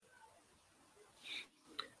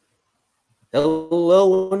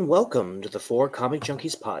Hello and welcome to the Four Comic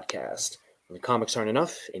Junkies podcast. When the comics aren't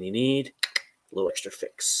enough and you need a little extra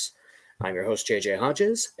fix. I'm your host, JJ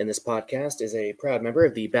Hodges, and this podcast is a proud member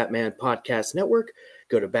of the Batman Podcast Network.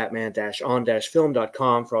 Go to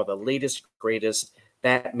batman-on-film.com for all the latest, greatest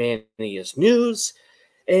Batmaniest news.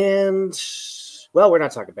 And, well, we're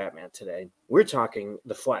not talking Batman today. We're talking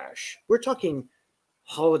The Flash. We're talking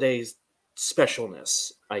holiday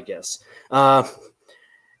specialness, I guess.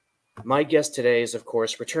 My guest today is, of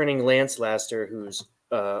course, returning Lance Laster, who's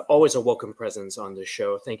always a welcome presence on this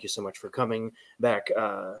show. Thank you so much for coming back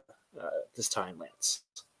this time, Lance.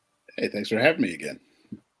 Hey, thanks for having me again.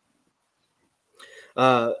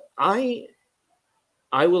 I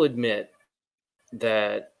will admit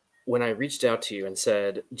that when I reached out to you and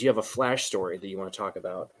said, do you have a Flash story that you want to talk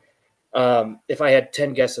about? If I had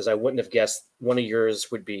 10 guesses, I wouldn't have guessed one of yours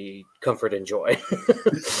would be Comfort and Joy.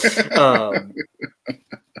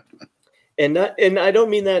 And I don't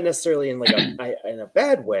mean that necessarily in like in a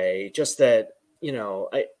bad way. Just that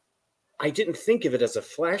I didn't think of it as a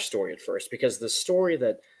Flash story at first because the story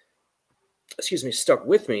that stuck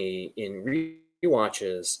with me in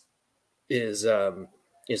rewatches is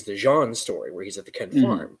the Jean story where he's at the Kent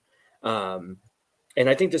farm, and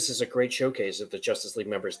I think this is a great showcase of the Justice League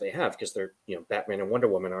members they have because they're Batman and Wonder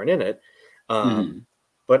Woman aren't in it,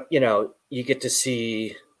 but you get to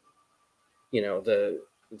see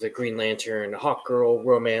the Green Lantern Hawk Girl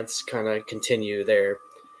romance kind of continue there,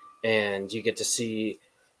 and you get to see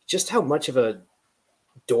just how much of a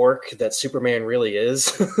dork that Superman really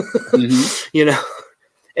is, and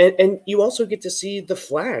you also get to see the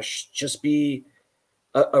Flash just be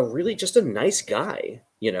a really just a nice guy,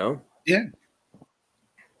 Yeah.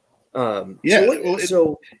 Go ahead.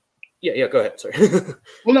 Sorry.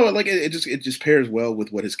 Well, no, like it just pairs well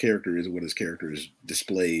with what his character is and what his character is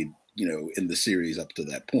displayed, in the series up to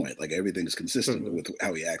that point. Like everything's consistent with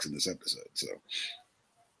how he acts in this episode. So,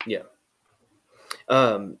 yeah.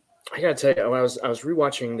 I gotta tell you, I was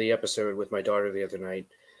rewatching the episode with my daughter the other night,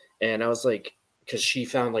 and I was like, because she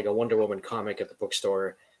found like a Wonder Woman comic at the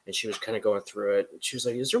bookstore, and she was kind of going through it. And she was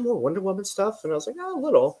like, "Is there more Wonder Woman stuff?" And I was like, "Oh, a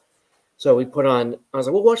little." So we put on. I was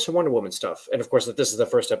like, "We'll watch some Wonder Woman stuff." And of course, this is the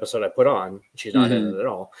first episode I put on. She's not in it at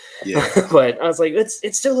all. Yeah. But I was like,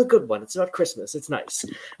 "It's still a good one. It's about Christmas. It's nice."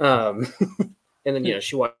 And then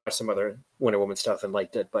she watched some other Wonder Woman stuff and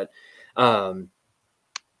liked it, but.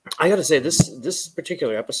 I got to say this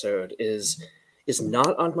particular episode is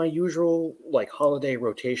not on my usual like holiday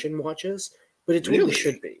rotation watches, but it really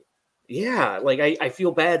should be. Yeah, like I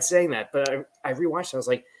feel bad saying that, but I rewatched it. I was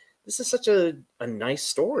like, this is such a nice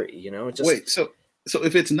story, Just, wait, so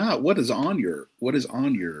if it's not, what is on your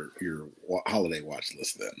holiday watch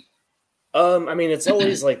list then? I mean, it's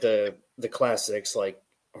always like the classics like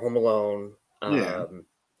Home Alone,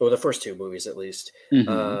 or the first two movies at least.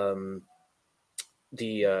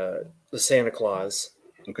 The Santa Claus,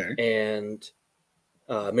 and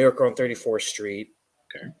Miracle on 34th Street,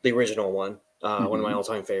 the original one, one of my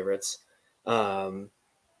all-time favorites.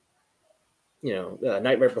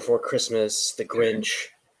 Nightmare Before Christmas, The Grinch,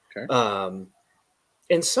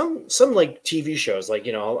 and some like TV shows, like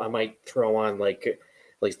I might throw on like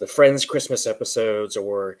the Friends Christmas episodes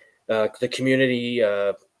or the Community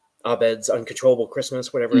Abed's Uncontrollable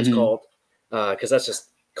Christmas, whatever it's called, because that's just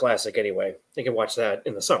classic anyway. You can watch that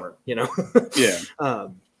in the summer, Yeah.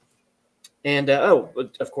 And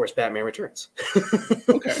of course, Batman Returns.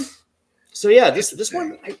 Okay. So yeah, this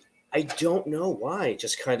one, I don't know why.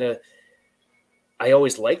 Just kind of, I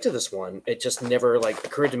always liked this one. It just never like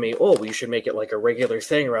occurred to me. Oh, we should make it like a regular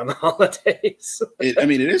thing around the holidays.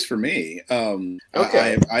 It is for me.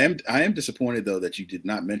 Okay. I am disappointed though that you did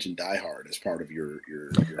not mention Die Hard as part of your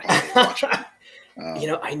holiday watching.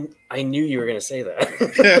 I knew you were going to say that.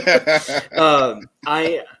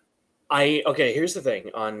 Okay, here's the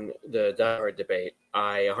thing on the Die Hard debate.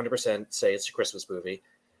 I 100% say it's a Christmas movie.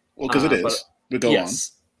 Well, because it is. But go on.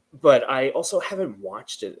 But I also haven't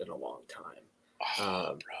watched it in a long time.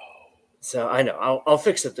 Bro. So I know I'll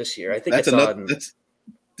fix it this year. I think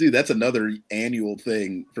that's another annual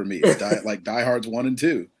thing for me. Like Die Hard's 1 and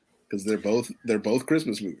 2 because they're both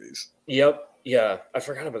Christmas movies. Yep. Yeah, I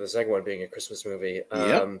forgot about the second one being a Christmas movie.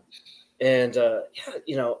 And and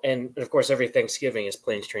of course, every Thanksgiving is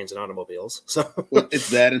Planes, Trains, and Automobiles. So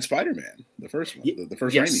it's that and Spider-Man, the first one, the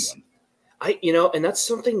first rainy one. And that's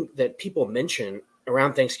something that people mention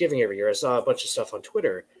around Thanksgiving every year. I saw a bunch of stuff on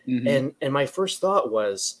Twitter, and my first thought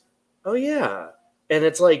was, oh yeah, and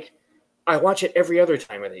it's like I watch it every other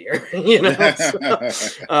time of the year. So,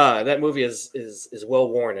 that movie is well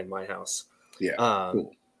worn in my house. Yeah,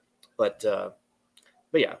 cool. But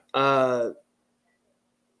yeah.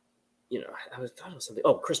 thought it was something.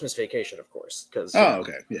 Oh, Christmas Vacation, of course, because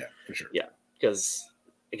okay, yeah, for sure, yeah, because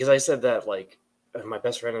I said that like my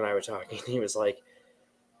best friend and I were talking. He's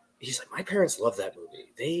like, my parents love that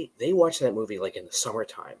movie. They watch that movie like in the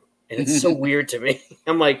summertime, and it's so weird to me.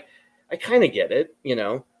 I'm like, I kind of get it,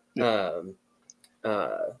 Yeah.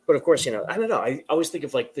 But of course, I don't know. I always think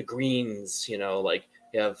of like the Greens, like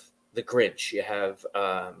you have the Grinch, you have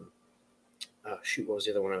oh shoot, what was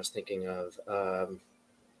the other one I was thinking of?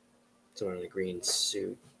 Someone in a green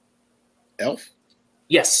suit. Elf.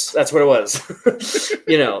 Yes, that's what it was.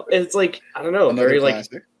 It's like I don't know, Another very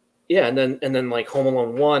classic. like yeah, and then like Home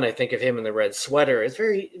Alone 1, I think of him in the red sweater. It's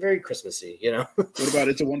very very Christmassy, What about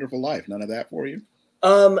It's a Wonderful Life? None of that for you?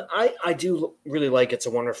 I do really like It's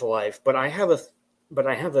a Wonderful Life, but I have a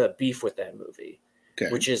beef with that movie,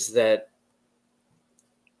 which is that.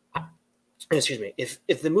 Excuse me.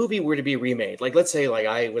 If the movie were to be remade, like let's say like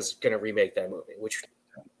I was going to remake that movie, which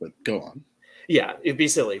but go on. Yeah, it'd be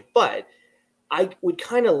silly, but I would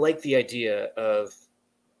kind of like the idea of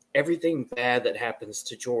everything bad that happens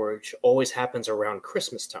to George always happens around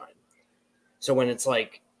Christmas time. So when it's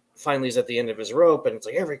like finally he's at the end of his rope and it's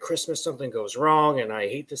like every Christmas something goes wrong and I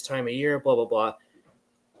hate this time of year, blah blah blah,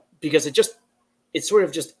 because it sort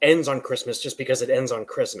of just ends on Christmas just because it ends on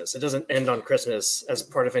Christmas. It doesn't end on Christmas as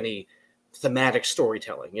part of any thematic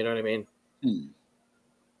storytelling. You know what I mean?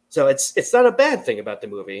 So it's not a bad thing about the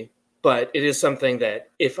movie, but it is something that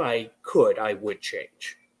if I could, I would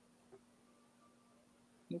change.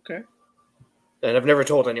 Okay. And I've never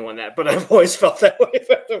told anyone that, but I've always felt that way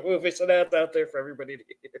about the movie. So that's out there for everybody to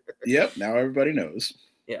hear. Yep. Now everybody knows.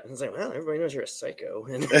 Yeah. It's like, well, everybody knows you're a psycho.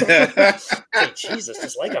 And hey, Jesus,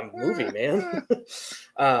 just like a movie, man.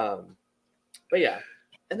 But yeah.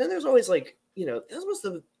 And then there's always like, that was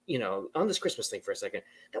the, on this Christmas thing for a second,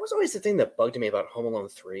 that was always the thing that bugged me about Home Alone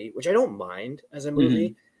 3, which I don't mind as a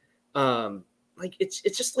movie. Like it's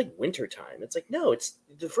just like winter time. It's like, no, it's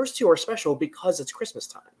the first two are special because it's Christmas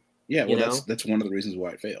time. Yeah, well, that's one of the reasons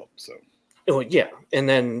why it failed. So, oh yeah, and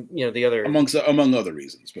then the other among other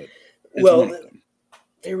reasons, but it's one of them.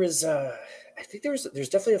 There was I think there's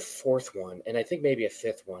definitely a fourth one, and I think maybe a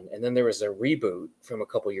fifth one, and then there was a reboot from a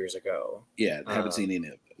couple years ago. Yeah, I haven't seen any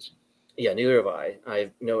of those. Yeah, neither have I. I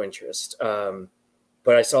have no interest. But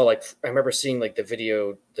I saw I remember seeing the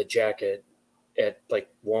video, the jacket at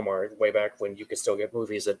Walmart way back when you could still get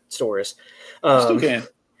movies at stores. Still can.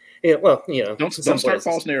 Yeah, well, don't start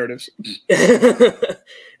false narratives.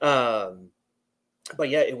 But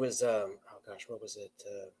yeah, it was. Oh gosh, what was it?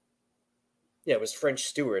 Yeah, it was French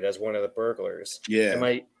Stewart as one of the burglars. Yeah,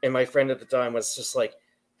 and my friend at the time was just like,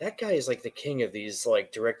 that guy is the king of these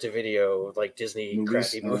direct-to-video Disney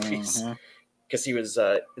crappy movies. Because he was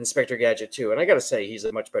Inspector Gadget too, and I got to say he's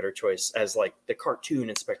a much better choice as the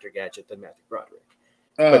cartoon Inspector Gadget than Matthew Broderick.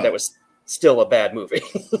 But that was still a bad movie.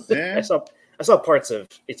 Yeah. I saw parts of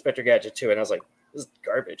Inspector Gadget too, and I was like, this is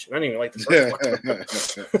garbage. I didn't even like the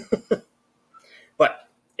first one. But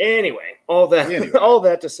anyway, all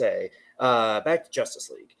that to say, back to Justice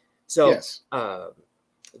League. So yes.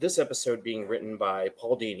 This episode being written by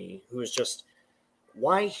Paul Dini, who is just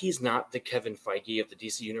why he's not the Kevin Feige of the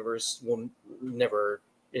DC universe will never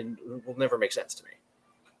make sense to me.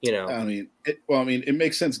 I mean, it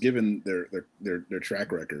makes sense given their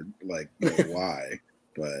track record, why.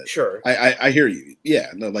 But sure, I hear you.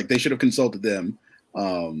 Yeah, no, they should have consulted them,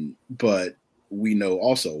 but we know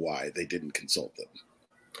also why they didn't consult them.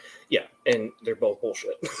 Yeah, and they're both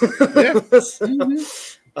bullshit. Yeah.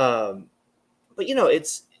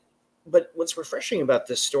 But what's refreshing about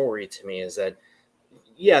this story to me is that,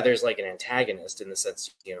 yeah, there's an antagonist in the sense,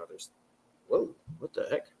 there's, whoa, what the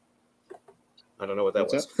heck? I don't know what that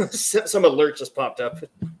was. Some alert just popped up.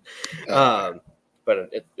 But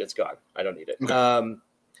it's gone. I don't need it. Okay.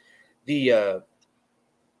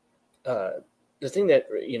 The thing that,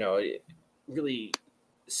 it really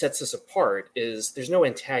sets us apart is there's no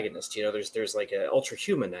antagonist. There's an ultra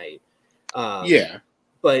humanite. Yeah.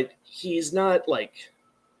 But he's not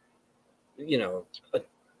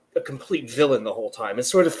a complete villain the whole time.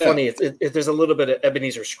 It's sort of funny. Yeah. There's a little bit of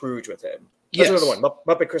Ebenezer Scrooge with him. That's another one.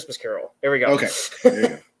 Muppet Christmas Carol. There we go. Okay. There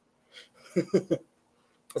you go.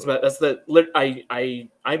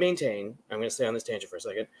 I maintain, I'm going to stay on this tangent for a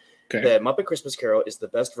second, that Muppet Christmas Carol is the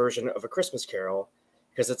best version of A Christmas Carol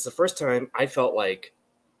because it's the first time I felt like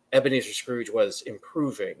Ebenezer Scrooge was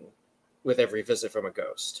improving with every visit from a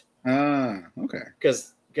ghost. Okay.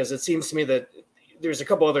 Because it seems to me that there's a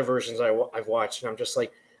couple other versions I've watched, and I'm just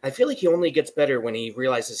like, I feel like he only gets better when he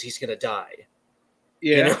realizes he's going to die.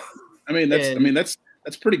 Yeah. I mean, that's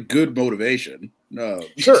pretty good motivation. No.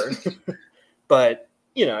 Sure. But,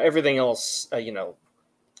 everything else,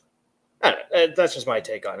 I don't know, that's just my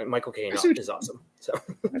take on it. Michael Caine is awesome. So,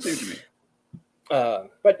 I see what you mean.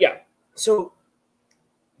 But yeah, so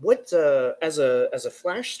what as a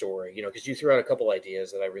Flash story, you know, because you threw out a couple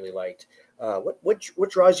ideas that I really liked. What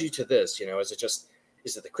draws you to this? You know, is it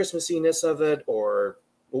the Christmassiness of it, or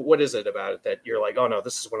what is it about it that you're like, oh no,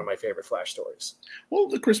 this is one of my favorite Flash stories? Well,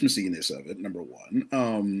 the Christmassiness of it, number one,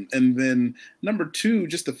 and then number two,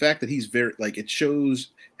 just the fact that he's very like it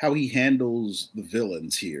shows how he handles the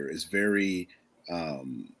villains here is very.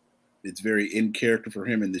 It's very in character for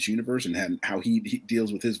him in this universe, and how he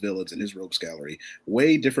deals with his villains and his rogues gallery,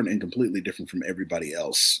 way different and completely different from everybody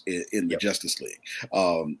else in the Justice League.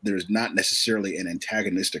 There's not necessarily an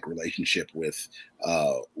antagonistic relationship with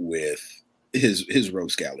his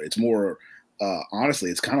rogues gallery. It's more honestly,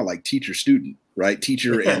 it's kind of like teacher student, right?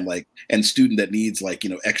 Teacher and student that needs like, you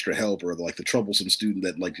know, extra help, or like the troublesome student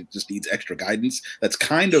that like just needs extra guidance. That's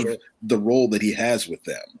kind of the role that he has with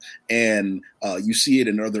them. And you see it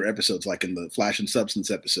in other episodes, like in the Flash and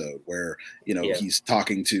Substance episode, where, you know, he's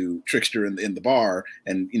talking to Trickster in the bar,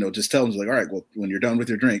 and, you know, just tells him like, all right, well, when you're done with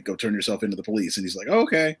your drink, go turn yourself into the police. And he's like, oh,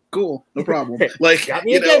 okay, cool, no problem. Like, got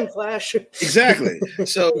me again, Flash. Exactly.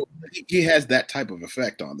 So he has that type of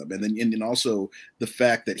effect on them. And then also the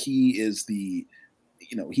fact that he is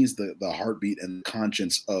he's the heartbeat and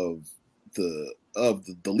conscience of the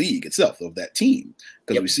league itself, of that team,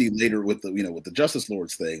 because we see later with the Justice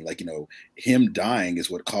Lords thing, like, you know, him dying is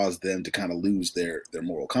what caused them to kind of lose their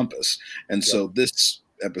moral compass. And so this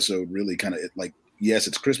episode really kind of like, yes,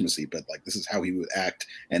 it's Christmassy, but like this is how he would act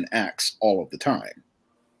and acts all of the time.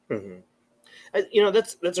 You know,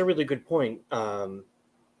 that's a really good point.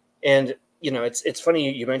 And you know, it's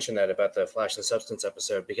funny you mentioned that about the Flash and Substance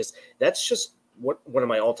episode, because that's just one of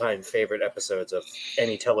my all-time favorite episodes of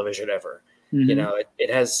any television ever. You know, it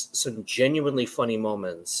has some genuinely funny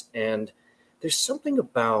moments, and there's something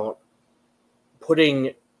about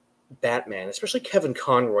putting Batman, especially Kevin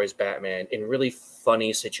Conroy's Batman, in really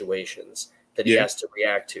funny situations that he has to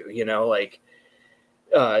react to. You know, like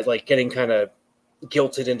getting kind of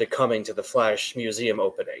guilted into coming to the Flash Museum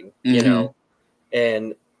opening. You know,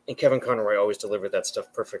 and Kevin Conroy always delivered that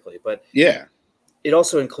stuff perfectly. But it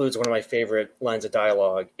also includes one of my favorite lines of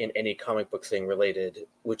dialogue in any comic book thing related,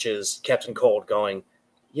 which is Captain Cold going,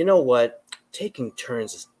 you know what? Taking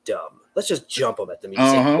turns is dumb. Let's just jump them at the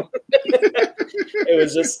museum. It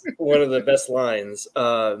was just one of the best lines.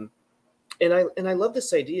 And I love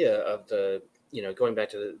this idea of going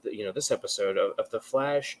back to this episode of the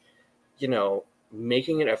Flash, you know,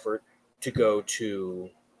 making an effort to go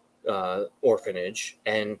to orphanage,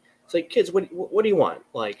 and it's like, kids, what do you want?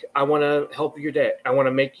 Like, I want to help your dad. I want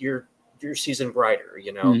to make your season brighter,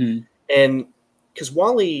 you know? And because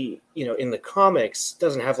Wally, you know, in the comics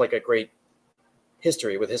doesn't have like a great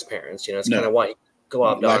history with his parents, you know, it's kind of why he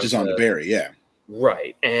globbed latches on to Barry.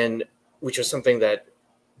 Right. And which was something that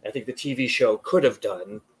I think the TV show could have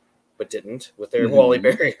done, but didn't, with their Wally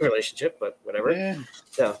Barry relationship, but whatever.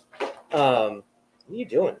 So, what are you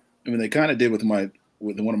doing? I mean, they kind of did with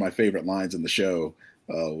one of my favorite lines in the show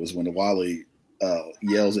was when Wally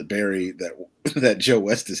yells at Barry that Joe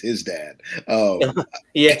West is his dad.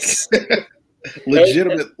 Yes.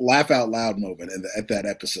 Legitimate laugh out loud moment at that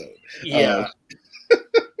episode. Yeah.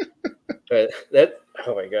 But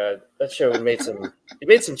oh my God, that show made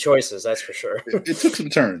some choices, that's for sure. It took some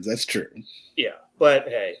turns, that's true. Yeah, but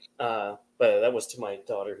hey, but that was to my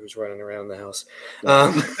daughter who's running around the house.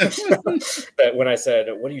 But when I said,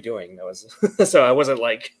 "What are you doing?" that was so I wasn't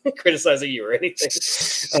like criticizing you or anything.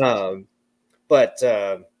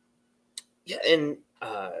 Yeah, and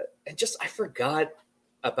just I forgot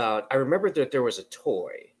about. I remembered that there was a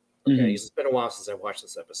toy. Okay, it's been a while since I watched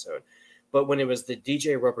this episode, but when it was the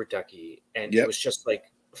DJ Rubber Ducky and it was just like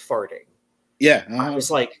farting. Yeah, I was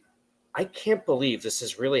like, I can't believe this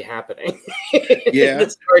is really happening in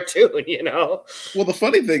this cartoon, you know? Well, the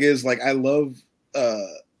funny thing is, like, I love,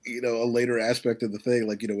 you know, a later aspect of the thing,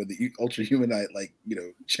 like, you know, when the Ultra Humanite, like, you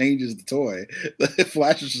know, changes the toy,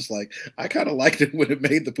 Flash is just like, I kind of liked it when it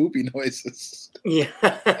made the poopy noises. Yeah.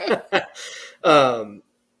 Oh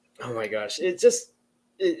my gosh. It's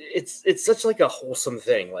such like a wholesome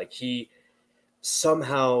thing. Like, he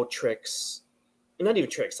somehow not even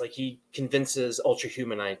tricks, like he convinces Ultra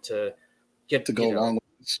Humanite to go along with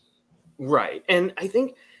this. Right. And I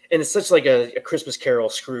think, and it's such like a Christmas Carol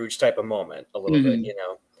Scrooge type of moment a little bit, you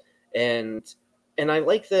know, and I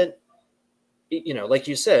like that, you know, like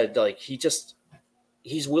you said, like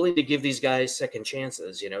he's willing to give these guys second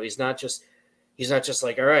chances. You know, he's not just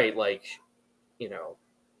like, all right, like, you know,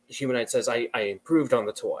 Humanite says, I improved on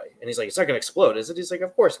the toy, and he's like, it's not going to explode, is it? He's like,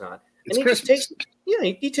 of course not. It's he just Christmas.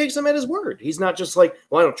 he takes him at his word. He's not just like,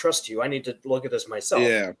 well, I don't trust you. I need to look at this myself.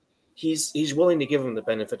 Yeah. He's willing to give him the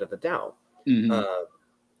benefit of the doubt. Mm-hmm.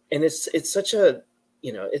 And it's such a,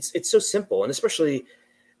 it's so simple. And especially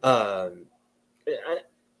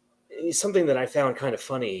something that I found kind of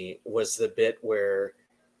funny was the bit where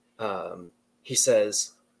he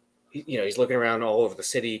says, he's looking around all over the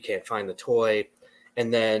city, can't find the toy.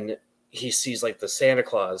 And then he sees like the Santa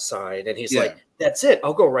Claus sign and he's like, that's it.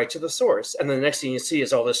 I'll go right to the source. And then the next thing you see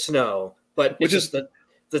is all this snow, but it's just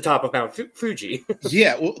the top of Mount Fuji.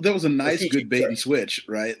 Yeah. Well, that was a nice, good bait and switch,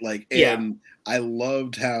 right? Like, and I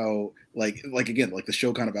loved how, like again, like the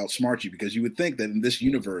show kind of outsmarts you, because you would think that in this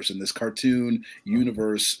universe, in this cartoon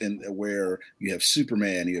universe, and where you have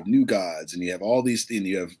Superman, you have New Gods, and you have all these, and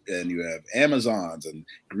you have Amazons and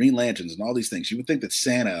Green Lanterns and all these things, you would think that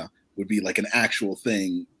Santa would be like an actual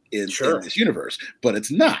thing in this universe, but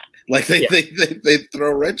it's not. Like they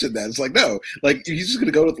throw a wrench in that. It's like, no, like he's just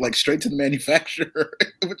gonna go with like straight to the manufacturer,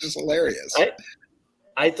 which is hilarious.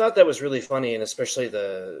 I thought that was really funny, and especially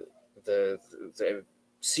the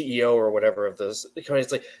CEO or whatever of the company.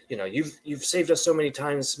 It's like, you've saved us so many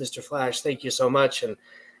times, Mr. Flash. Thank you so much. And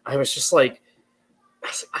I was just like,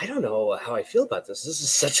 I don't know how I feel about this. This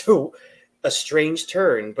is such a strange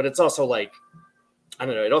turn, but it's also like, I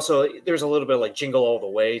don't know. It also, there's a little bit of like Jingle All the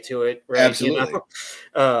Way to it, right? Absolutely.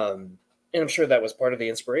 And I'm sure that was part of the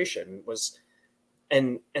inspiration was,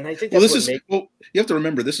 and I think that's you have to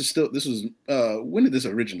remember, this was when did this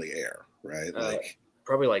originally air, right? Like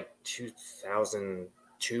probably like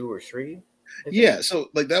 2002 or 3. Yeah. So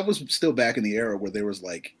like that was still back in the era where there was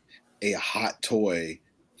like a hot toy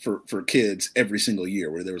for kids every single year,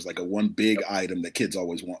 where there was like a one big item that kids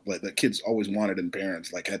always wanted, and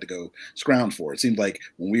parents like had to go scrounge for. It seemed like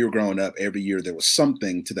when we were growing up, every year there was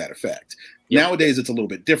something to that effect. Nowadays it's a little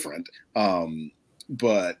bit different,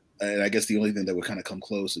 but and I guess the only thing that would kind of come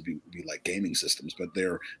close would be like gaming systems, but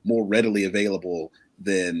they're more readily available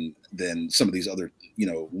than some of these other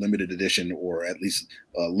limited edition, or at least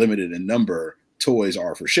limited in number, toys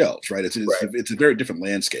are for shelves, right? It's a very different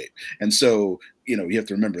landscape. And so, you have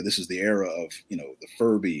to remember, this is the era of, the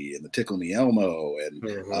Furby and the Tickle Me Elmo and,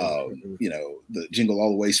 the Jingle All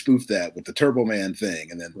the Way spoof that with the Turbo Man thing.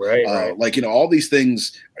 And then, all these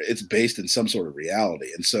things, it's based in some sort of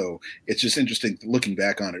reality. And so it's just interesting looking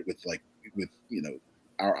back on it with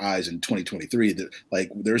our eyes in 2023, that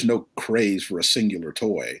like there's no craze for a singular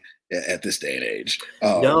toy at this day and age.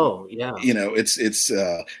 It's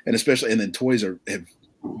and especially, and then toys have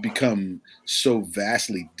become so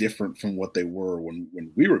vastly different from what they were when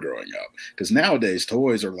we were growing up, because nowadays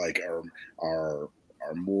toys are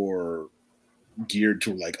more geared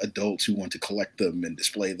to like adults who want to collect them and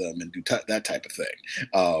display them and do that type of thing.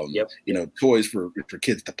 Toys for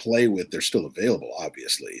kids to play with, they're still available,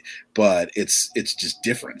 obviously, but it's just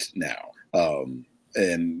different now.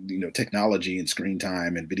 And technology and screen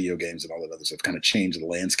time and video games and all that other stuff kind of changed the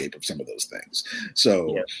landscape of some of those things.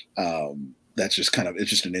 So that's just it's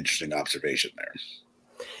just an interesting observation there.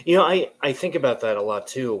 I think about that a lot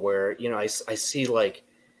too, where I see like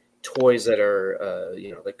toys that are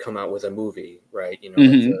that come out with a movie, right? Like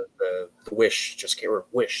the Wish just came out,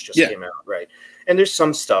 right? And there's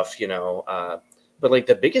some stuff, but like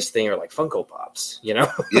the biggest thing are like Funko Pops,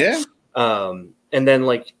 and then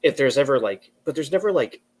like if there's ever like, but there's never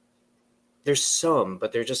like, there's some,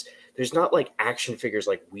 but there's not like action figures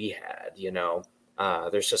like we had,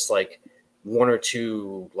 there's just like one or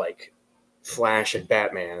two like Flash and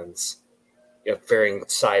Batmans of varying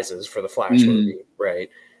sizes for the Flash movie, right?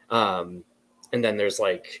 And then there's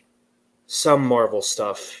like some Marvel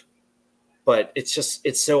stuff, but it's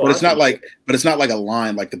so. But it's not like a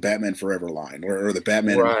line like the Batman Forever line, or the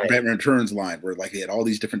Batman Returns line, where like they had all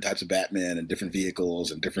these different types of Batman and different vehicles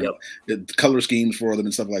and different color schemes for them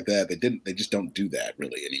and stuff like that. They just don't do that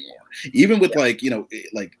really anymore. Even with like you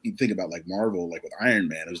think about like Marvel, like with Iron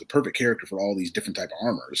Man, it was the perfect character for all these different type of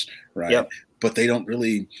armors, right? Yep. But they don't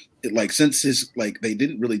really they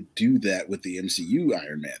didn't really do that with the MCU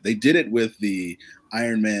Iron Man. They did it with the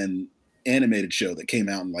Iron Man animated show that came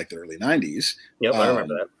out in like the early 90s. Yep, I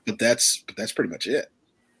remember that. But that's pretty much it,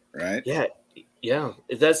 right? Yeah.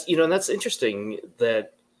 That's and that's interesting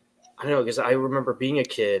that I don't know, because I remember being a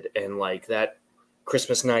kid and like that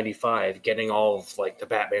Christmas '95 getting all of like the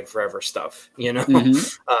Batman Forever stuff, like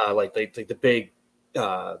the big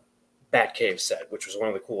Batcave set, which was one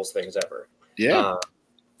of the coolest things ever. Yeah.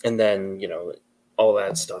 And then all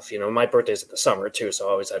that stuff. My birthday's in the summer too, so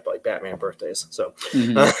I always had like Batman birthdays. So,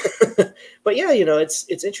 but yeah,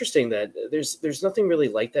 it's interesting that there's nothing really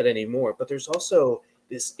like that anymore. But there's also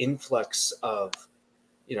this influx of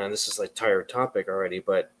and this is like tired topic already,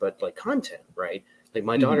 but like content, right? Like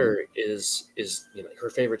my Mhm. daughter is her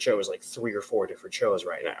favorite show is like 3 or 4 different shows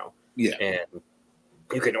right now, Yeah. and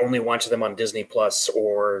you can only watch them on Disney Plus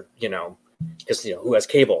or because who has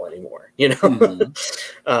cable anymore, Mhm.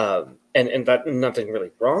 and that nothing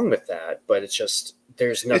really wrong with that, but it's just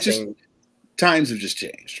there's It's just nothing. times have just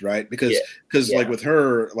changed, right? Yeah, Because like yeah, with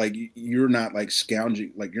her, like you're not like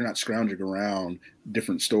scrounging around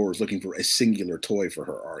different stores looking for a singular toy for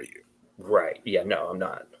her, are you? right. Yeah, no, I'm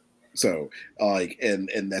not. So like, and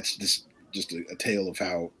that's just a tale of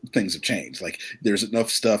how things have changed. Like there's enough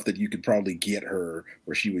stuff that you could probably get her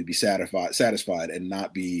where she would be satisfied and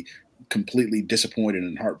not be completely disappointed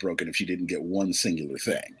and heartbroken if she didn't get one singular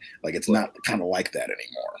thing. Like it's Right. not kind of like that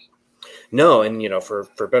anymore. No, and for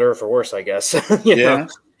better or for worse, I guess. Yeah.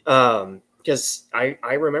 Because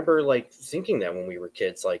I remember like thinking that when we were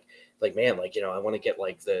kids, like man, like I want to get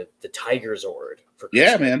like the Tiger Zord for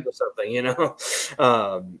Yeah, Christmas man. or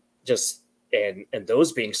something, just and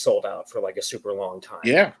those being sold out for like a super long time.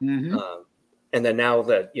 Yeah. Hmm. Um, and then now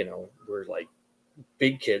that we're like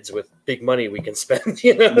big kids with big money we can spend,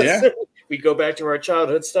 Yeah. so we go back to our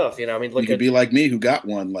childhood stuff. I mean, You look could at. be like me who got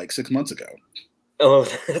one like 6 months ago. Oh,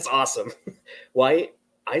 that's awesome. Why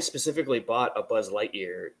I specifically bought a Buzz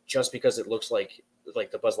Lightyear just because it looks like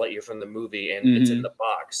the Buzz Lightyear from the movie and it's in Hmm. the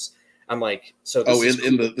box. I'm like, so Oh, this is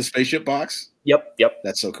in cool. the spaceship box? Yep, yep.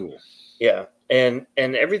 That's so cool. Yeah. And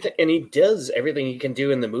everything and he does everything he can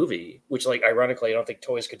do in the movie, which like ironically I don't think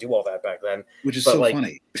toys could do all that back then. Which is But so like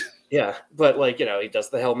funny. yeah, but like he does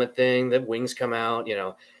the helmet thing, the wings come out,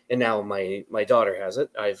 and now my daughter has it.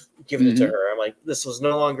 I've given it to Hmm. her. I'm like, this was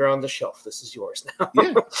no longer on the shelf. This is yours now. Yeah.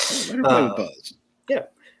 Yeah. Let her play with um, Buzz. Yeah.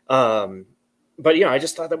 But I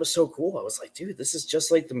just thought that was so cool. I was like, dude, this is just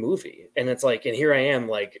like the movie. And it's like, and here I am,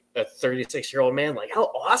 like a 36-year-old man, like, how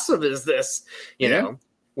awesome is this? Yeah.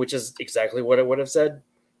 Which is exactly what I would have said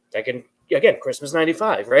back in again, Christmas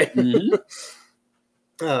 95, right? Hmm.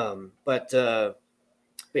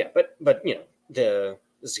 Yeah, but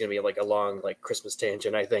this is gonna be like a long like Christmas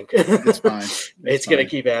tangent, I think. It's fine. It's It's gonna fine.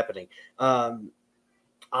 keep happening.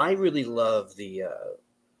 I really love the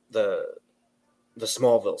the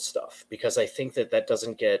Smallville stuff because I think that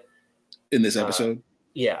doesn't get In this uh, episode.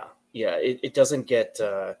 yeah it doesn't get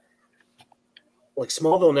like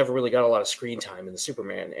Smallville never really got a lot of screen time in the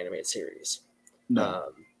Superman animated series, No.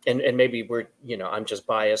 um, and maybe we're I'm just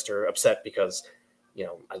biased or upset because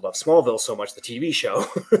I love Smallville so much, the TV show.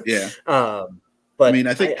 Yeah. I mean, But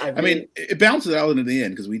I think, I I mean, really it balances out in the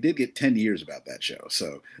end because we did get 10 years about that show.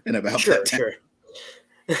 So, and about that sure time. sure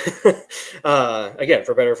again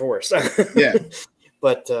for better or for worse. Yeah.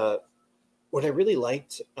 But what I really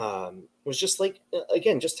liked was just like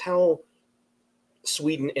again just how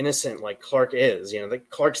sweet and innocent like Clark is. That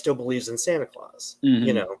Clark still believes in Santa Claus.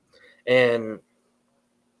 Hmm.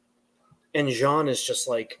 And Jean is just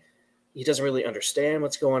like he doesn't really understand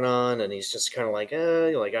what's going on, and he's just kind of like,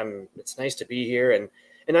 like I'm. It's nice to be here,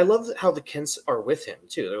 and I love how the Kents are with him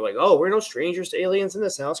too. They're like, oh, we're no strangers to aliens in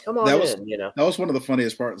this house. Come on That was, in. that was one of the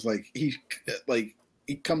funniest parts. Like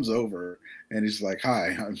he comes over and he's like,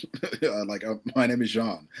 "Hi, my name is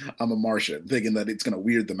Jean. I'm a Martian," thinking that it's gonna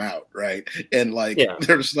weird them out, right? And like Yeah,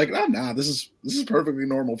 they're just like, "Oh, nah, this is perfectly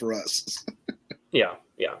normal for us." yeah,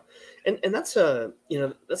 yeah. And that's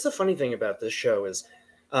that's the funny thing about this show is,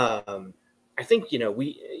 I think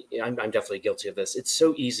I'm definitely guilty of this. It's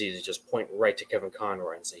so easy to just point right to Kevin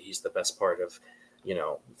Conroy and say he's the best part of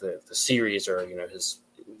the series, or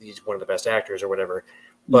he's one of the best actors or whatever.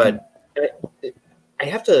 Hmm. But I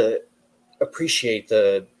have to appreciate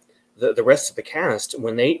the rest of the cast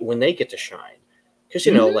when they get to shine, because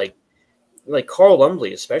Hmm. like Carl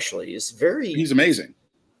Lumbly especially is He's very amazing.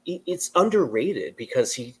 it's underrated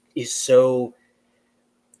because he is so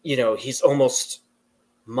he's almost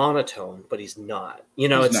monotone, but he's not. He's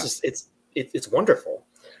It's not. just it's wonderful.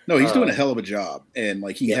 No, he's doing a Um, hell of a job, and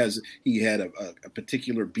like yeah, he had a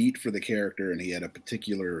particular beat for the character, and he had a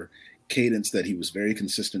particular cadence that he was very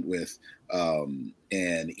consistent with,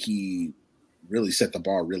 and he really set the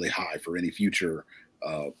bar really high for any future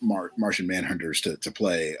Martian Manhunters to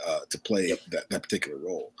play yep, that particular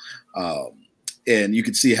role, and you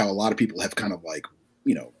can see how a lot of people have kind of like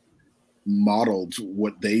you know modeled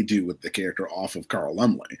what they do with the character off of Carl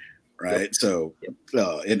Lumley, yep, right? So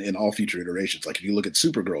yep, in all future iterations, like if you look at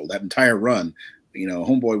Supergirl, that entire run,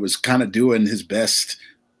 Homeboy was kind of doing his best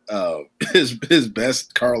his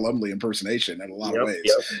best Carl Lumley impersonation in a lot of yep, ways.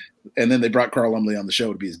 yep. And then they brought Carl Lumley on the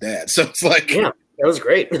show to be his dad. So it's like, Yeah, that was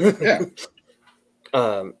great. yeah.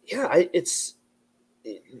 Yeah,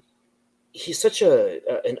 he's such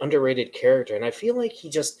an underrated character, and I feel like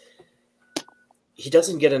he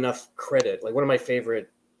doesn't get enough credit. Like one of my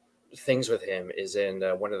favorite things with him is in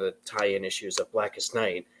one of the tie-in issues of Blackest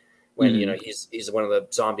Night, when he's one of the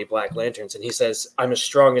zombie Black Lanterns, and he says, "I'm as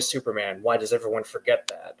strong as Superman. Why does everyone forget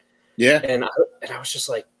that?" Yeah, and I was just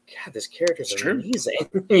like, God, this character's amazing,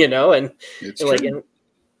 and it's like, true.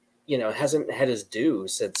 and hasn't had his due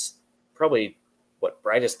since probably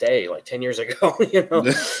Brightest Day, like 10 years ago.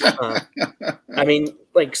 I mean,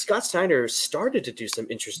 like Scott Snyder started to do some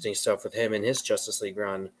interesting stuff with him in his Justice League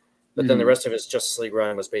run, but then the rest of his Justice League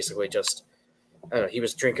run was basically just, I don't know, he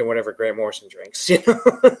was drinking whatever Grant Morrison drinks.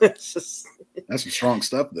 It's just, that's some strong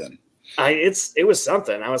stuff. Then it was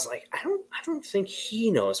something. I was like, I don't think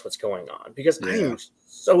he knows what's going on, because I am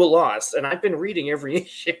so lost, and I've been reading every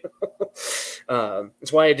issue.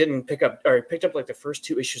 That's why I didn't picked up like the first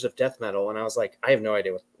 2 issues of Death Metal, and I was like, I have no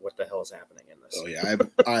idea what the hell is happening in this. Oh yeah,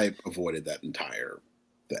 I avoided that entire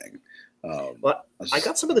thing. Well, I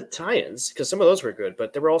got some of the tie-ins because some of those were good,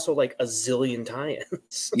 but there were also like a zillion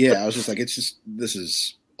tie-ins. Yeah, I was just like, this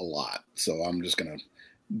is a lot, so I'm just gonna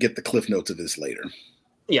get the cliff notes of this later.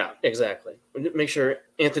 Yeah, exactly. Make sure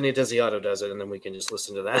Anthony Desiato does it, and then we can just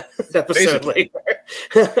listen to that episode later.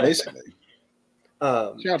 Basically.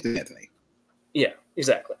 Shout out to Anthony. Yeah,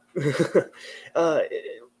 exactly.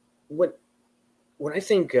 What I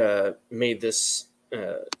think made this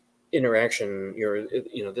interaction,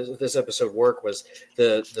 this episode work, was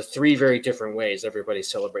the 3 very different ways everybody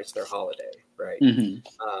celebrates their holiday, right?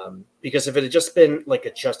 Because if it had just been like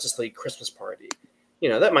a Justice League Christmas party,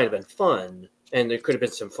 that might have been fun, and there could have been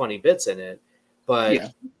some funny bits in it. But yeah,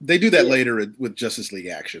 they do that later with Justice League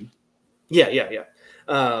Action. Yeah.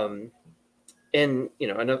 And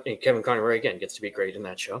Kevin Conroy again gets to be great in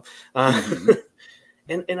that show. And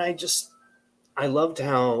I loved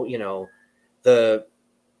how the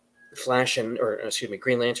Flash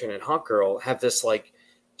Green Lantern and Hawkgirl have this like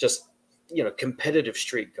just competitive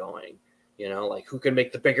streak going. Like who can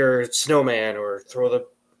make the bigger snowman or throw the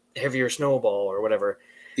heavier snowball or whatever.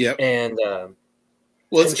 Yeah. And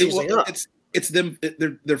it's them.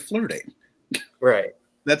 They're flirting. Right.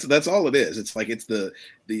 That's all it is. It's like it's the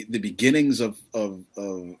beginnings of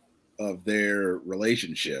their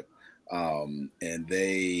relationship, and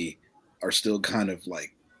they are still kind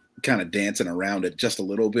of dancing around it just a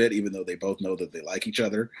little bit, even though they both know that they like each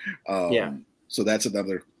other. So that's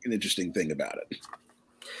another interesting thing about it.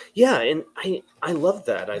 Yeah, and I love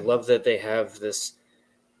that. I love that they have this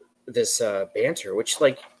banter, which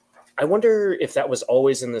like I wonder if that was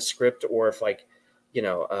always in the script, or if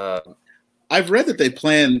I've read that they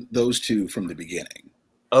planned those 2 from the beginning.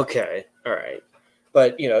 Okay, all right,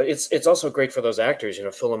 but it's also great for those actors,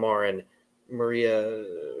 Phil Lamar and Maria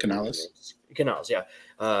Canales, yeah,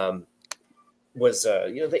 was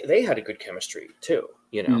they had a good chemistry too,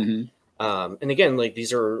 and again, like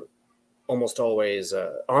these are almost always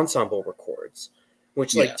ensemble records,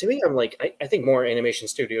 which like to me, I'm like, I think more animation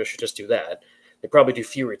studios should just do that. They probably do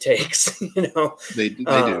fewer takes, They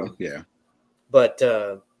do, yeah. But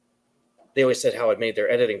they always said how it made their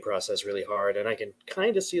editing process really hard, and I can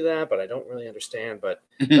kind of see that, but I don't really understand. But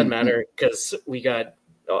it doesn't matter, because we got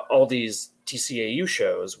all these TCAU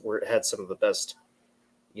shows where it had some of the best,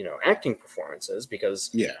 acting performances,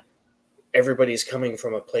 because everybody's coming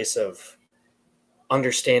from a place of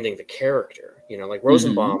understanding the character. Like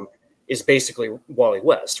Rosenbaum is basically Wally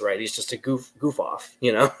West, right? He's just a goof off,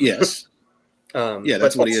 Yes.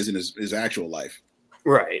 That's what he is in his actual life.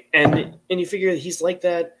 Right. And you figure he's like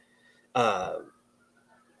that.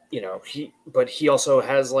 He also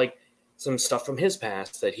has like some stuff from his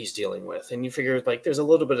past that he's dealing with, and you figure like there's a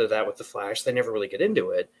little bit of that with the Flash. They never really get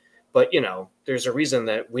into it, but there's a reason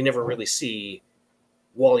that we never really see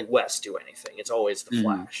Wally West do anything. It's always the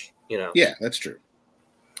Flash. Yeah, that's true.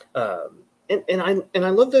 And I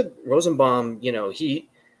love that Rosenbaum. He,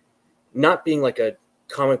 not being like a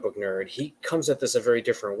comic book nerd, he comes at this a very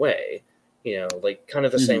different way. Like kind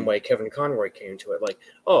of the same way Kevin Conroy came to it. Like,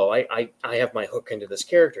 oh, I have my hook into this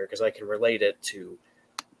character because I can relate it to,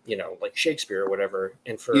 like Shakespeare or whatever.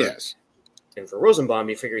 And for Rosenbaum,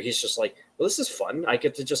 you figure he's just like, well, this is fun. I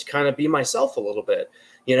get to just kind of be myself a little bit,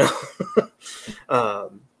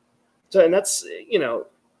 So, and that's,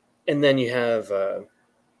 and then you have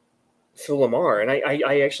Phil Lamar. And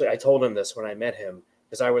I told him this when I met him,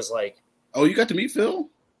 because I was like, oh, you got to meet Phil?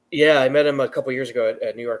 Yeah, I met him a couple years ago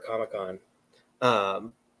at New York Comic Con. I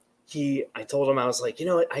told him, I was like,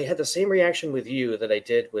 I had the same reaction with you that I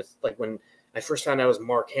did with like when I first found out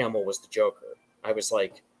Mark Hamill was the Joker. I was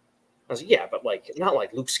like, yeah, but like not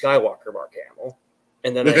like Luke Skywalker, Mark Hamill.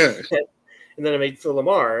 And then I made Phil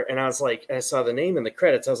Lamar, and I was like, I saw the name in the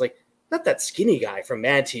credits. I was like, not that skinny guy from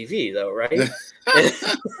Mad TV though, right?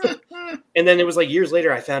 And then it was like years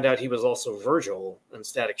later, I found out he was also Virgil in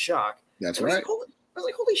Static Shock. That's I right. I was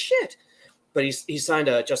like, holy shit. But he signed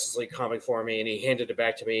a Justice League comic for me, and he handed it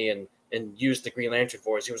back to me and used the Green Lantern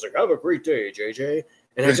voice. He was like, have a great day, JJ.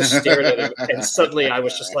 And I just stared at him, and suddenly I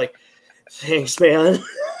was just like, thanks, man.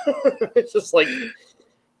 It's just like,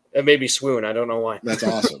 it made me swoon. I don't know why. That's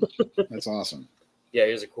awesome. That's awesome. Yeah,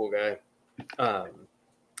 he was a cool guy.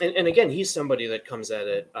 And again, he's somebody that comes at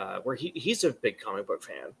it where he's a big comic book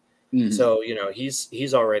fan. Mm-hmm. So,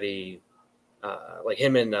 he's already like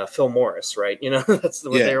him and Phil Morris, right? That's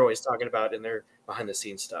what they're always talking about in their behind the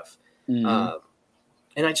scenes stuff. Mm-hmm.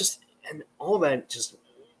 And all of that just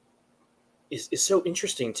is so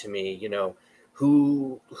interesting to me,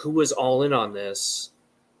 who was all in on this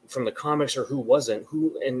from the comics or who wasn't,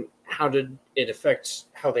 and how did it affect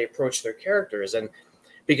how they approach their characters. And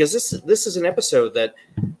because this is an episode that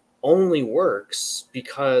only works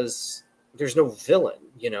because there's no villain,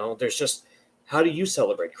 there's just, how do you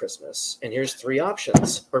celebrate Christmas? And here's 3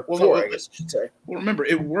 options, or 4, I guess I should say. Well, remember,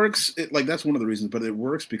 it works. That's one of the reasons, but it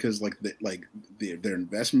works because their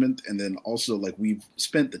investment, and then also like we've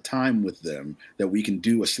spent the time with them that we can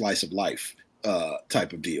do a slice of life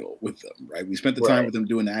type of deal with them, right? We spent the time with them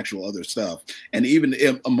doing the actual other stuff, and even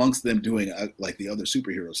amongst them doing like the other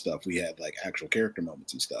superhero stuff, we had like actual character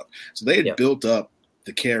moments and stuff. So they had built up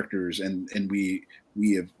the characters, and we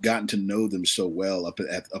have gotten to know them so well up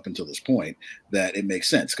until this point that it makes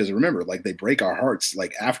sense. Because remember, like they break our hearts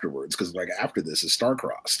like afterwards, because like after this is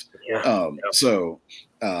Star-Crossed. So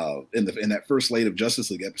in that first slate of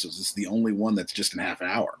Justice League episodes, it's the only one that's just in half an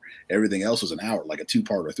hour. Everything else was an hour, like a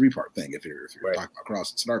 2-part or 3-part thing if you're talking about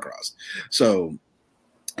Cross and Star-Crossed. So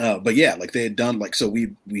but yeah, like they had done like, so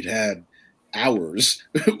we'd had hours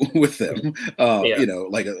with them,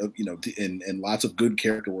 and lots of good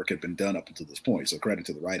character work had been done up until this point. So credit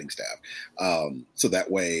to the writing staff. So that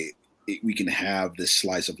way we can have this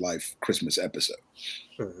slice of life Christmas episode.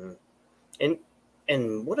 Mm-hmm.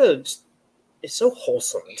 And what it's so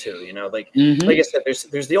wholesome too, like I said,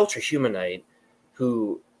 there's the Ultra Humanite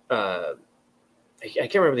who I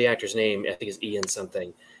can't remember the actor's name. I think it's Ian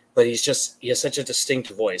something, but he has such a distinct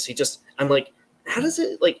voice. I'm like, how does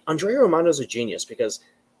it, like, Andrea Romano's a genius because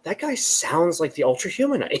that guy sounds like the Ultra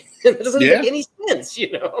Humanite. It doesn't make any sense,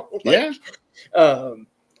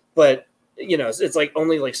 but it's like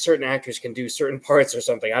only like certain actors can do certain parts or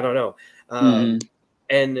something. I don't know.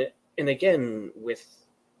 And again, with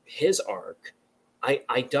his arc,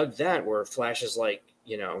 I dug that where Flash is like,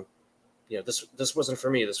 this wasn't for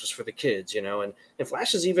me. This was for the kids, and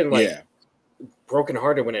Flash is even like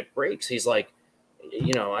brokenhearted when it breaks. He's like,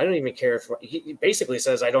 I don't even care if he basically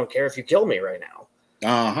says, I don't care if you kill me right now.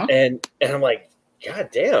 And I'm like, God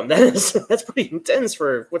damn, that's pretty intense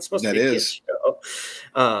for what's supposed to be a kid's show.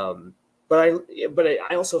 But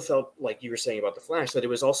I also felt like you were saying about the Flash, that it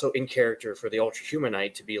was also in character for the Ultra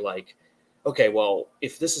Humanite to be like, okay, well,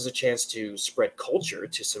 if this is a chance to spread culture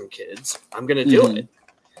to some kids, I'm going to do it.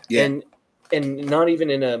 Yeah. And not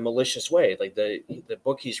even in a malicious way. Like the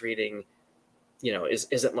book he's reading,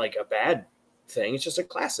 isn't like a bad thing. It's just a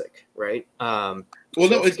classic, right?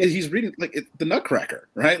 He's reading like the Nutcracker,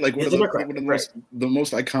 right? Like one of the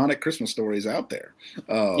most iconic Christmas stories out there.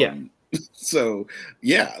 So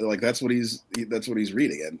yeah, like that's what he's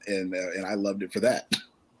reading, and I loved it for that.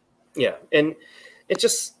 Yeah, and it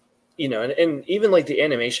just and even like the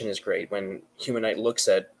animation is great when Humanite looks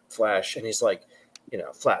at Flash and he's like,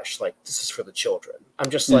 Flash, like this is for the children. I'm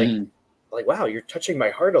just like wow, you're touching my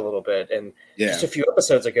heart a little bit. And just a few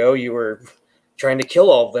episodes ago, you were trying to kill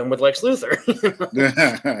all of them with Lex Luthor.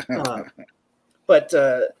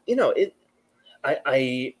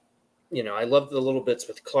 I love the little bits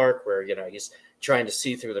with Clark where, he's trying to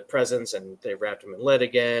see through the presents and they wrapped him in lead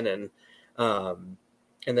again. And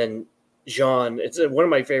then Jean, it's one of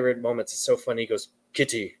my favorite moments. It's so funny. He goes,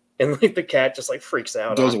 Kitty. And like the cat just like freaks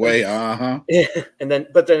out. Goes away. Yeah. And then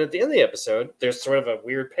at the end of the episode, there's sort of a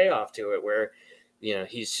weird payoff to it where,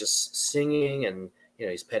 he's just singing and,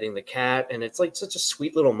 he's petting the cat, and it's like such a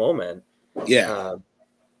sweet little moment. Yeah.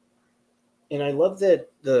 And I love that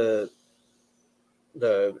the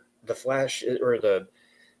Flash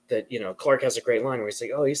Clark has a great line where he's like,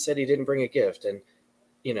 oh, he said he didn't bring a gift. And,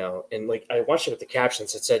 and like, I watched it with the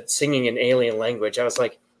captions. It said singing in alien language. I was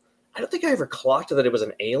like, I don't think I ever clocked that it was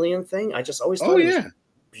an alien thing. I just always thought it was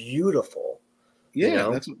beautiful.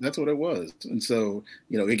 Yeah, that's what it was. And so,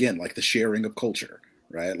 again, like the sharing of culture,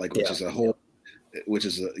 right? Like, which is a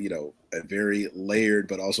very layered,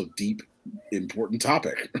 but also deep, important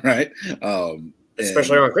topic, right?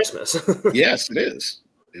 Especially around Christmas. Yes, it is.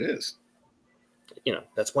 It is.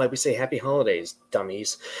 That's why we say happy holidays,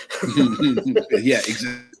 dummies. Yeah,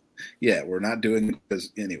 exactly. Yeah, we're not doing it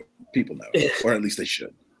because anyway, people know, or at least they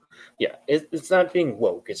should. Yeah, it's not being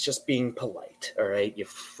woke. It's just being polite. All right, you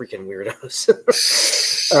freaking weirdos.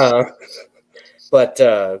 uh,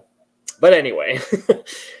 but anyway,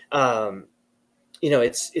 um,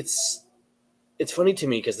 it's funny to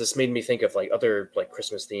me because this made me think of like other like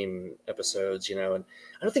Christmas theme episodes, and I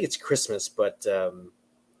don't think it's Christmas, but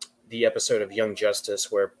the episode of Young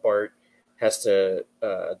Justice where Bart has to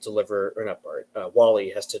deliver, or not Bart, Wally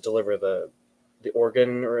has to deliver the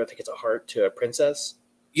organ, or I think it's a heart, to a princess.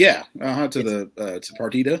 Yeah, to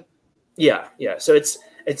Partita. Yeah. So it's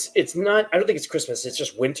not. I don't think it's Christmas. It's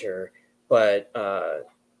just winter, but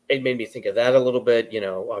it made me think of that a little bit.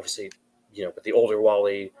 Obviously, with the older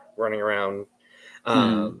Wally running around,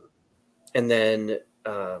 and then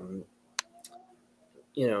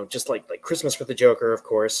just like Christmas with the Joker, of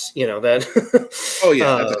course. That. Oh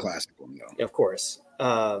yeah, that's a classic one though. Of course,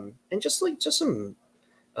 and just some.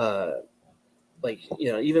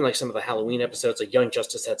 Even like some of the Halloween episodes, like Young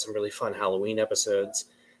Justice had some really fun Halloween episodes.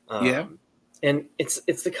 Yeah. And it's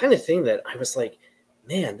the kind of thing that I was like,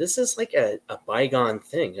 man, this is like a bygone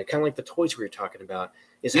thing. Kind of like the toys we were talking about,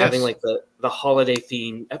 is having like the holiday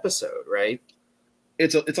theme episode, right?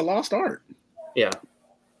 It's a lost art. Yeah.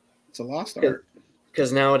 It's a lost art.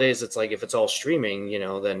 Because nowadays it's like, if it's all streaming,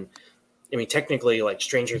 then, I mean, technically like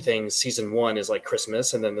Stranger Things season 1 is like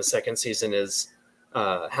Christmas, and then the second season is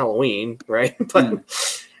Halloween, right? But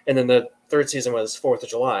and then the third season was 4th of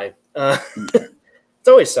July. It's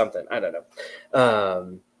always something. I don't know.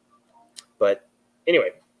 But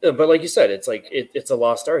anyway, but like you said, it's like it's a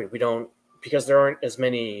lost art. We don't, because there aren't as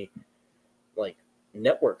many like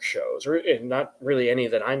network shows, or not really any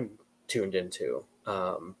that I'm tuned into.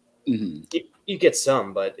 You get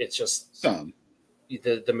some, but it's just some.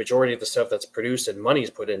 The majority of the stuff that's produced and money's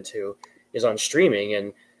put into is on streaming.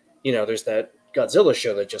 And there's that Godzilla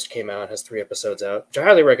show that just came out, has 3 episodes out, which I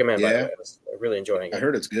highly recommend. By the way, I was really enjoying it. I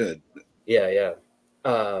heard it's good. Yeah.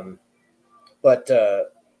 But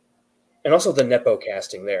and also the Nepo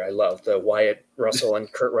casting there, I love the Wyatt Russell and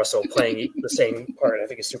Kurt Russell playing the same part. I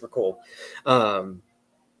think it's super cool. But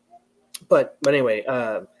anyway,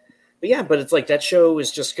 but it's like that show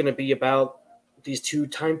is just going to be about these 2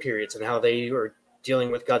 time periods and how they were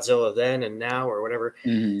dealing with Godzilla then and now, or whatever.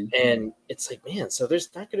 And it's like, man, so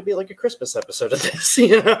there's not going to be like a Christmas episode of this,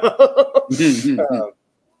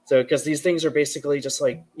 So, because these things are basically just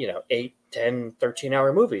like, 8, 10,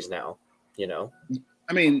 13-hour movies now,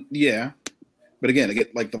 I mean, yeah. But again,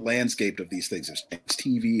 like the landscape of these things has changed.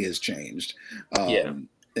 TV has changed.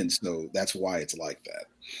 And so that's why it's like that.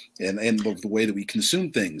 And the way that we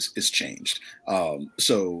consume things is changed.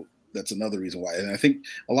 So that's another reason why. And I think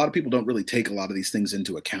a lot of people don't really take a lot of these things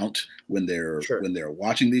into account when they're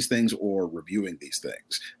watching these things or reviewing these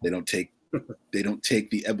things. They don't take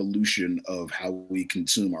the evolution of how we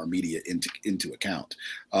consume our media into account.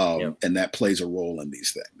 And that plays a role in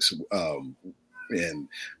these things.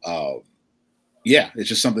 It's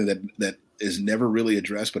just something that is never really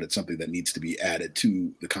addressed, but it's something that needs to be added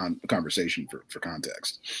to the conversation for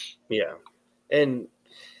context. Yeah. And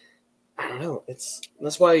I don't know.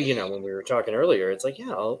 That's why, when we were talking earlier, it's like,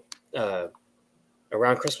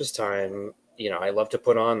 around Christmas time, I love to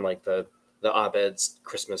put on like the Abed's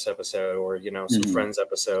Christmas episode, or, some Friends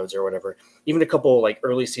episodes or whatever. Even a couple like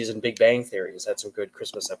early season Big Bang Theories had some good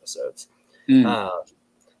Christmas episodes. And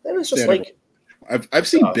it's just like, I've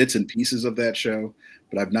seen bits and pieces of that show,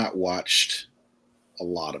 but I've not watched a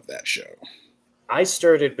lot of that show. I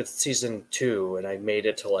started with season 2 and I made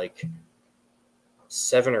it to like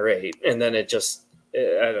 7 or 8, and then it just,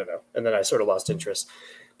 I don't know. And then I sort of lost interest,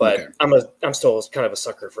 but I'm still kind of a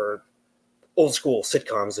sucker for old school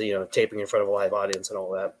sitcoms, taping in front of a live audience and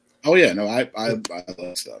all that. Oh yeah. No, I love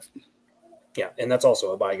that stuff. Yeah. And that's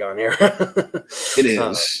also a bygone era. It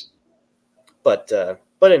is. But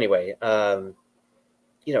anyway,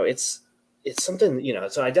 it's something,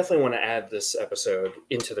 so I definitely want to add this episode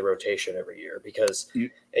into the rotation every year, because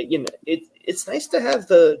it's nice to have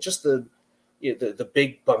the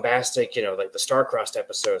big bombastic, like the star-crossed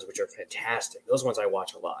episodes, which are fantastic. Those ones I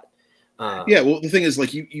watch a lot. Well, the thing is,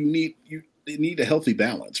 like, you need a healthy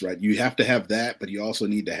balance, right? You have to have that, but you also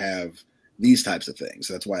need to have these types of things.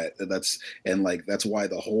 That's why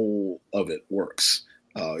the whole of it works.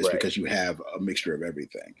 Because you have a mixture of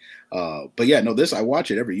everything. But yeah, no, I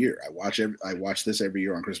watch it every year. I watch this every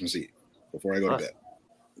year on Christmas Eve before I go to bed.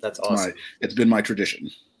 That's awesome. It's been my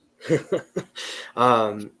tradition.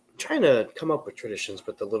 Trying to come up with traditions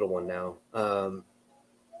with the little one now.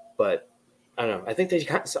 But I don't know. I think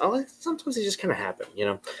sometimes they just kind of happen,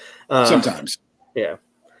 Sometimes. Yeah.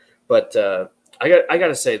 But I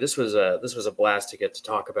gotta say this was a blast to get to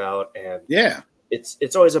talk about, and Yeah,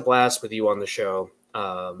 it's always a blast with you on the show.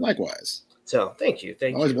 likewise. So thank you.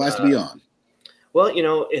 Always a blast to be on. Well,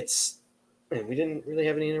 man, we didn't really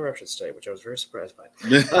have any interruptions today, which I was very surprised by.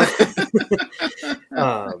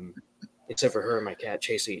 Except for her and my cat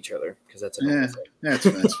chasing each other, because that's a normal thing. That's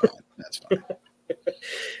fine. That's fine.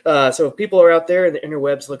 So if people are out there in the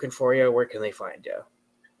interwebs looking for you, where can they find you?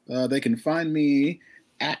 They can find me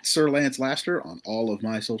at Sir Lance Laster on all of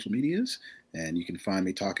my social medias. And you can find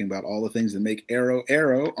me talking about all the things that make Arrow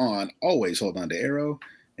on Always Hold On to Arrow.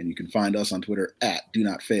 And you can find us on Twitter at Do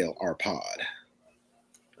Not Fail Our Pod.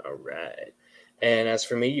 All right. And as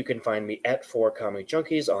for me, you can find me at 4Comic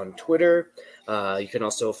Junkies on Twitter. You can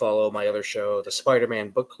also follow my other show, the Spider-Man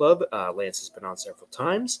Book Club. Lance has been on several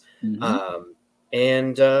times. Mm-hmm.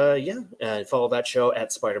 Follow that show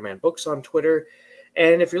at Spider-Man Books on Twitter.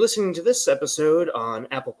 And if you're listening to this episode on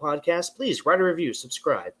Apple Podcasts, please write a review,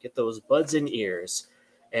 subscribe, get those buds in ears.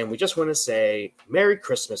 And we just want to say Merry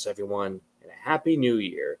Christmas, everyone, and a Happy New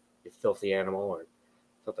Year, you filthy animal, or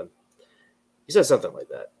something. He said something like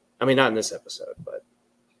that. I mean, not in this episode, but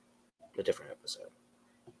a different episode.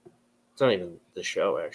 It's not even the show, actually.